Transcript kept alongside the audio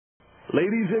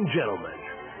Ladies and gentlemen,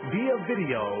 Via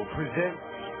Video presents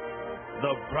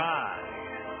the Pride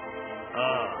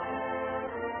of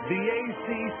the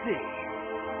ACC.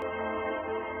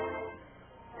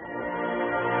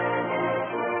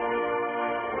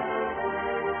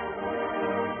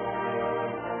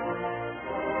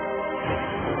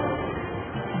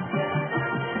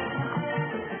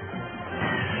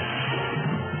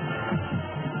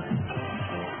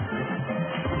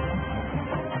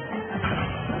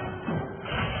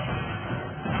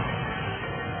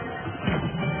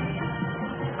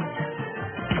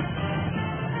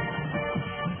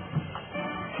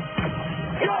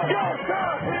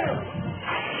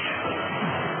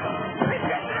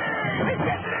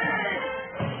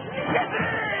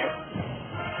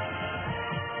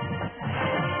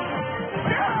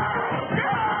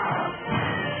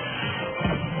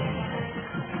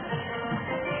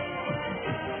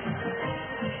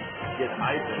 Get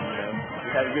ice in,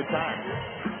 just have a good time.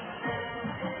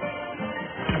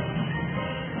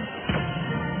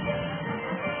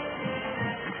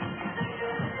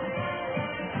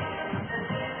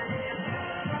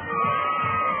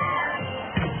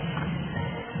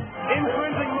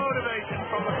 Intrinsic motivation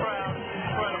from the crowd is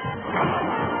incredible.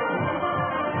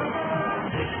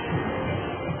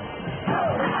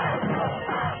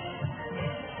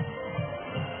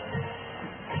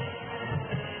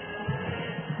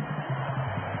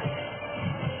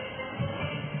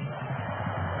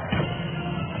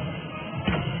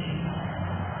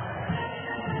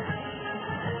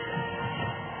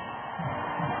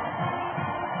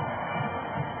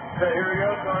 Okay, here we go,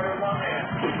 starting with one hand.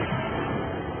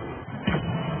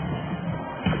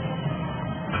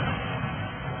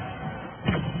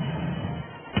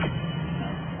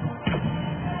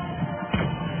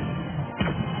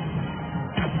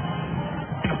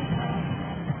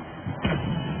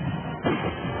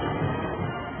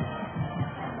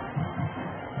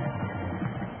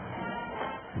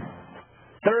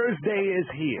 Thursday is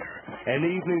here, and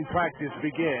evening practice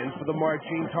begins for the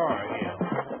marching Tar Heels.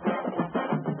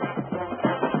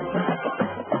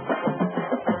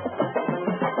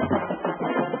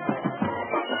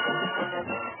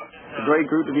 A great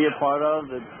group to be a part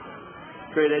of. It's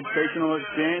a great educational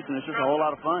experience, and it's just a whole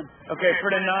lot of fun. Okay, for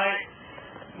tonight,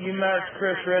 you march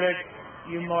Chris Riddick,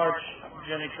 you march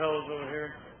Jenny Coles over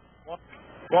here.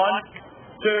 1,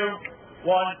 2,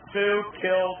 1, 2,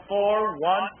 kill 4,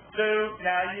 1, 2,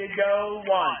 now you go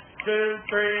 1, 2,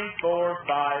 3, 4,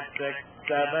 5, 6,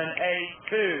 7, 8,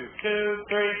 2, 2,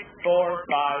 3, 4,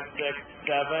 5, 6,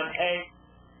 7, 8.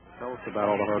 Tell us about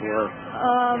all the hard work.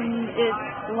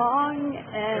 It's long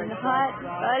and hot,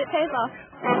 but it pays off.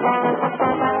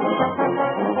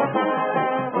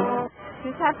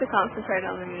 You just have to concentrate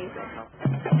on the music.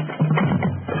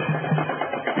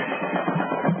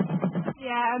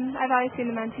 Yeah, I've always seen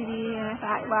them on TV, and I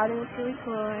thought, wow, they look really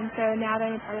cool, and so now that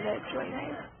I'm a part of it, it's really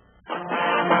nice.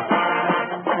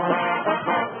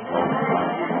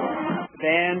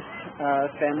 Band,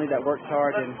 family that works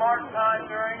hard and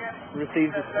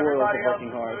receives the spoils of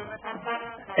working hard.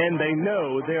 And they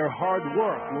know their hard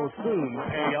work will soon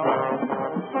pay off.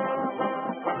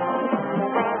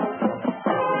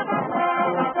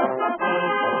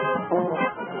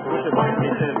 He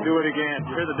says, do it again.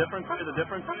 You hear the difference? Hear the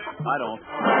difference? I don't.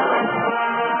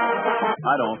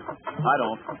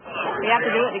 You have to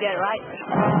do it to get it right.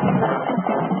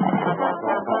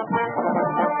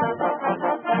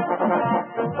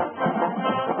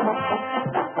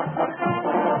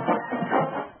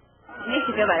 It makes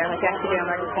you feel better, like you actually do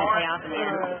work that's going to pay off in the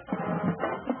end.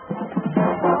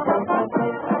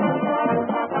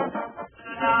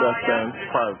 Best band,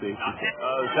 Pride of the ACC.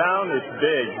 Sound is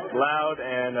big, loud,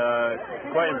 and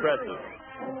quite impressive.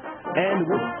 And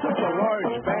with such a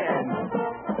large band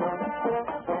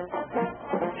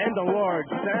and a large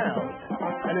sound,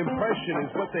 an impression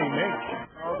is what they make.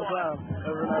 All the loud,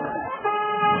 over and over.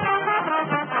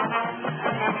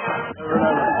 Over and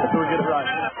over, until we get it right.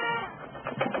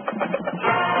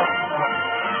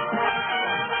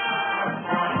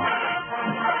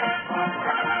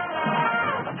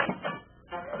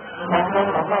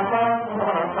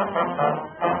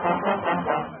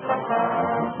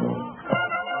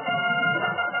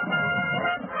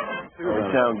 They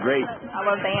sound great. I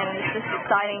love band, and it's just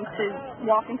exciting to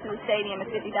walk into the stadium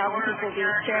and 50,000 people will be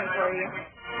cheering for you.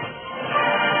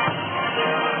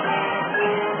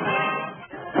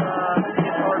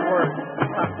 It's hard work.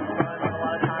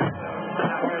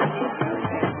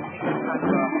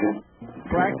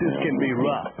 Practice can be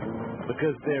rough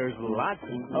because there's lots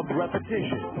of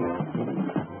repetition.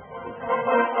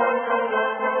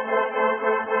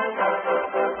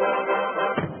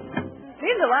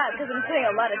 a lot because I'm spending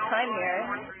a lot of time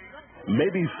here.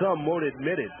 Maybe some won't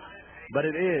admit it, but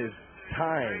it is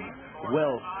time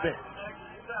well spent.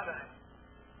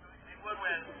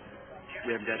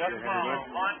 You haven't got your heavy lift?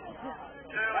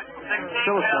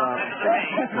 Tell us,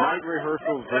 night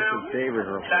rehearsals versus day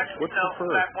rehearsals. What's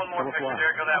preferred? Tell us why.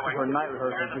 For night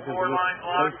rehearsals, because of this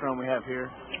bass drum we have here.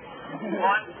 Makes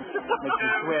you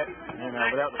sweat, and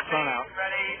without the sun out,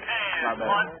 a lot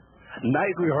better.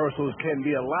 Night rehearsals can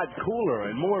be a lot cooler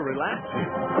and more relaxing.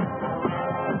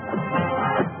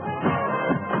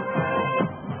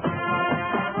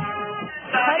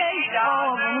 Headaches,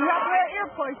 you have to wear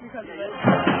earplugs because of it.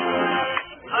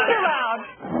 Too loud.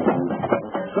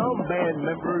 Some band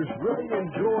members really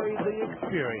enjoy the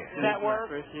experience. That works.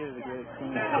 Chris, he is a great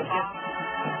singer.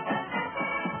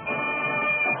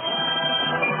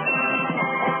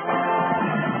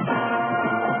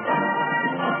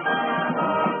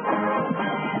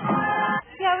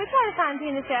 Yeah, we try to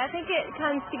fine-tune the show. I think it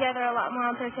comes together a lot more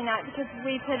on Thursday night because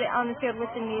we put it on the field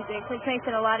with the music, which makes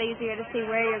it a lot easier to see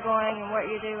where you're going and what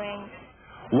you're doing.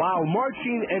 While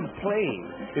marching and playing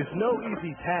is no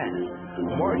easy task,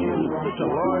 marching with such a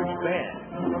large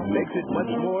band makes it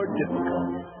much more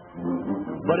difficult.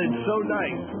 But it's so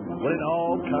nice when it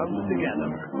all comes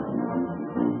together.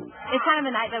 It's kind of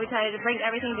a night that we try to bring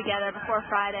everything together before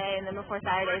Friday and then before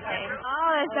Saturday's game.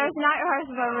 Oh, the Thursday night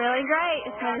rehearsals are really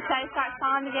great. It's when the show starts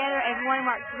falling together. Everyone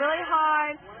works really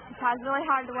hard. It tries really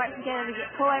hard to work together to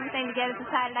pull everything together for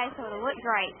Saturday so it'll look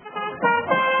great.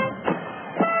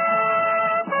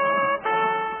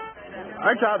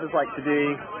 Our job is like to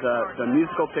be the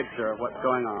musical picture of what's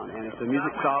going on. And if the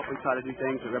music's soft, we try to do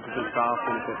things that represent soft.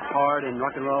 And if it's hard and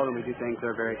rock and roll, then we do things that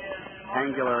are very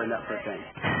angular and that sort of thing.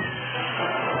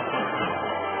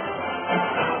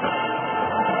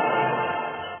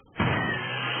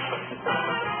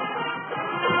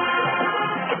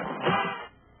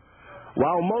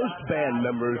 While most band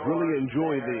members really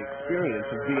enjoy the experience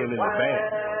of being in a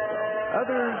band,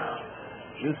 others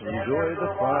just enjoy the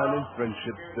fun and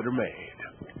friendships that are made.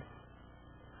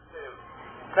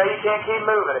 So you can't keep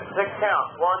moving. It's 6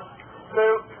 counts. 1,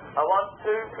 2, 1,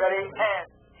 2, ready, and.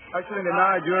 Actually, in the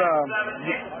night, because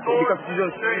you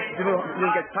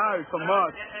don't get tired so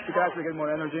much, you can actually get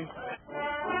more energy.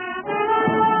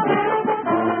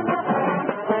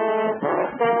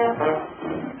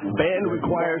 Band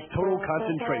requires total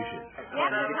concentration. We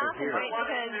have to concentrate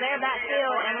because they're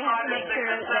backfield and we have to make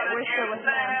sure that we're still with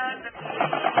them.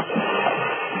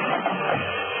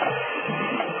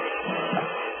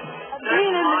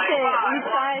 Being in the pit, we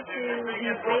try to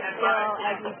use great skill,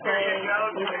 as we say,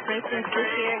 for instance,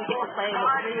 this year we get to play with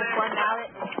 3 or 4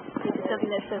 mallets, which is something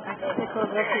that's so typical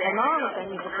of Rookie along with our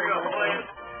musical ability.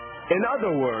 In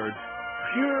other words,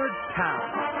 pure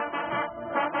talent.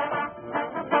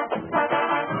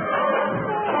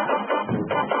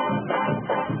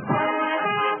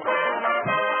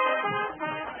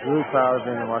 Really proud of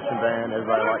being in the marching band.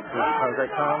 Everybody likes it. Have a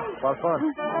great time. A lot of fun.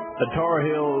 The Tar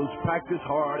Heels practice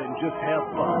hard and just have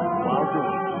fun while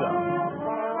doing so.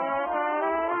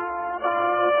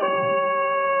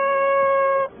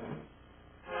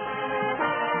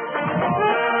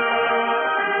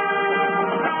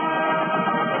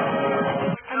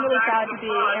 I'm really proud to be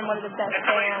in one of the best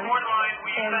bands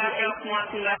in the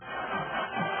ACC.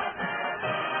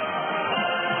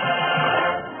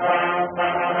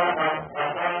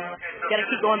 You gotta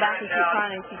keep going back and keep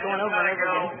trying and keep going over and over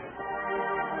again.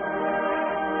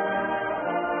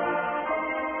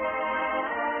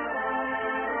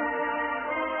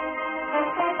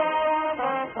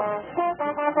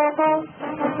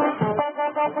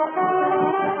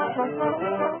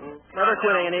 Never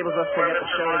quitting enables us to get the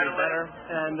show to be better,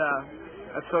 and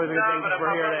that's always a good thing because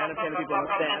we're here to entertain the people in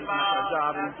the stands, and that's our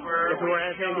job. And if we weren't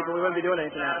entertaining people, we wouldn't be doing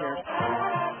anything out here.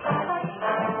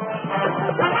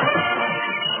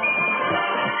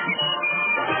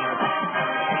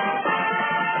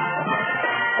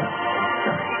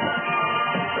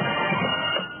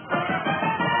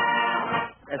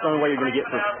 That's the only way you're going to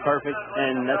get perfect,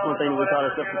 and that's one thing we taught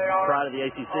ourselves at Pride of the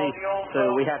ACC,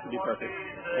 so we have to be perfect.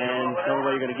 And the only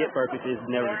way you're going to get perfect is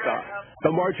never to stop.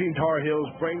 The Marching Tar Heels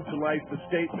bring to life the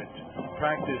statement,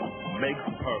 practice makes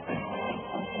perfect.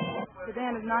 The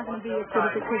band is not going to be as good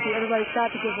as it could be. Everybody's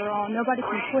got to give their all. Nobody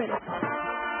can quit.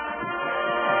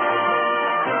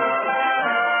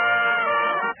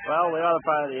 Well, we are the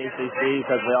Pride of the ACC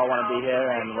because we all want to be here,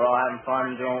 and we're all having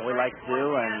fun doing what we like to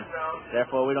do, and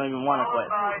therefore we don't even want to quit.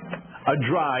 A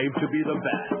drive to be the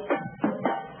best.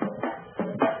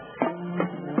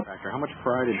 How much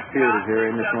pride and spirit is there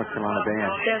in this North Carolina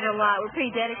band? There's a lot. We're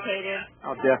pretty dedicated.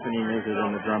 How deafening is it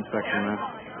in the drum section, man?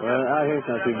 Well, out here it's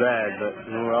not too bad, but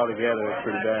when we're all together, it's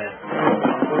pretty bad.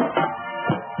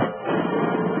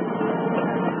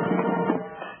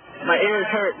 My ears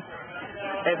hurt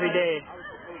every day.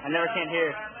 I never can hear.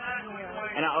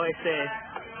 And I always say,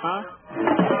 huh?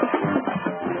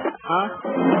 Huh?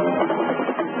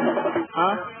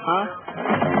 Huh? Huh?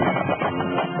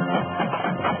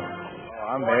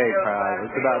 Oh, I'm very proud.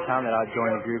 It's about time that I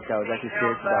joined a group that was actually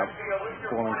serious about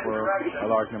performing for a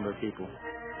large number of people.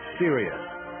 Serious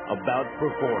about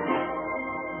performing.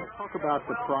 Talk about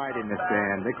the pride in this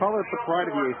band. They call it the Pride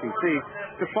of the ACC.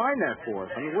 Define that for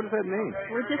us. I mean, what does that mean?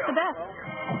 We're just the best.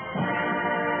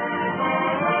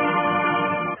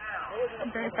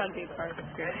 I'm very proud to be a part of this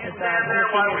group. It's been a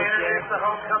senior this year. So,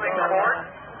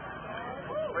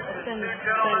 it's been a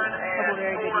couple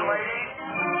very good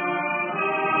years.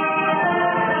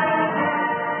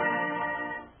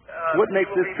 What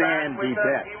makes this band the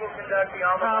best? We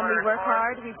work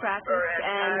hard, we practice,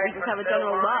 and we just have a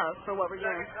general love for what we're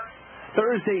doing.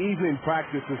 Thursday evening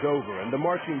practice is over, and the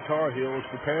marching Tar Heels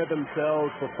prepare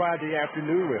themselves for Friday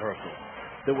afternoon rehearsal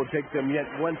that will take them yet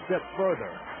one step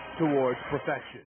further towards perfection.